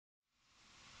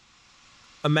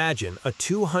Imagine a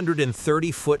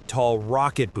 230-foot-tall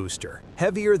rocket booster,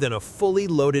 heavier than a fully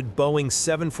loaded Boeing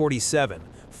 747,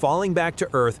 falling back to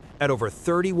Earth at over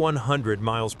 3,100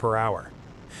 miles per hour.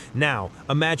 Now,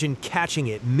 imagine catching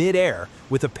it mid-air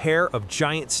with a pair of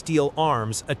giant steel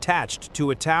arms attached to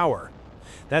a tower.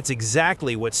 That's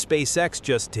exactly what SpaceX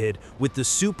just did with the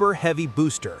super heavy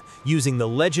booster using the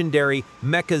legendary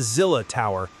Mechazilla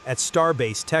tower at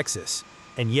Starbase, Texas.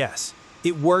 And yes,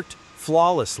 it worked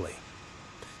flawlessly.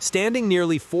 Standing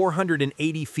nearly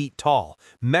 480 feet tall,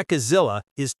 Mechazilla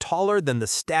is taller than the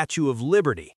Statue of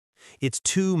Liberty. Its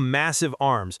two massive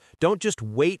arms don't just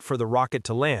wait for the rocket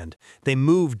to land, they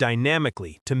move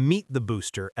dynamically to meet the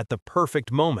booster at the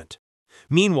perfect moment.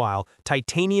 Meanwhile,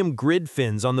 titanium grid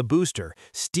fins on the booster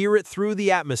steer it through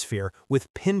the atmosphere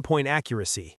with pinpoint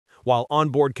accuracy, while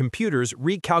onboard computers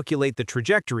recalculate the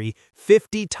trajectory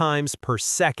 50 times per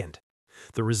second.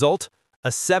 The result? A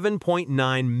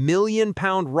 7.9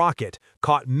 million-pound rocket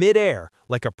caught mid-air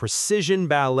like a precision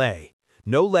ballet.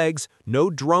 No legs,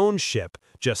 no drone ship,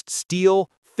 just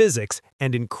steel, physics,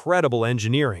 and incredible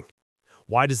engineering.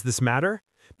 Why does this matter?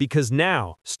 Because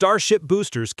now, Starship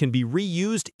boosters can be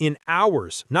reused in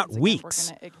hours, not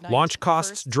weeks. Launch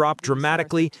costs drop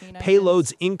dramatically,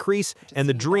 payloads increase, and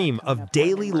the dream of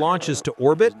daily launches to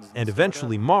orbit, and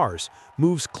eventually Mars,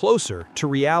 moves closer to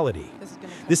reality.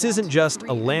 This isn't just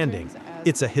a landing,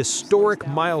 it's a historic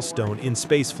milestone in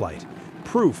spaceflight.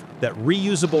 Proof that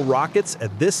reusable rockets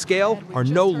at this scale are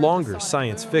no longer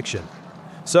science fiction.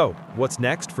 So, what's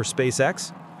next for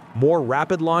SpaceX? More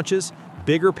rapid launches,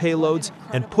 bigger payloads,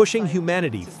 and pushing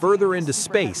humanity further into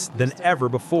space than ever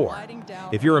before.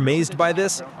 If you're amazed by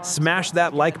this, smash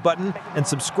that like button and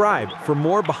subscribe for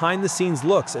more behind-the-scenes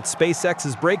looks at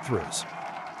SpaceX's breakthroughs.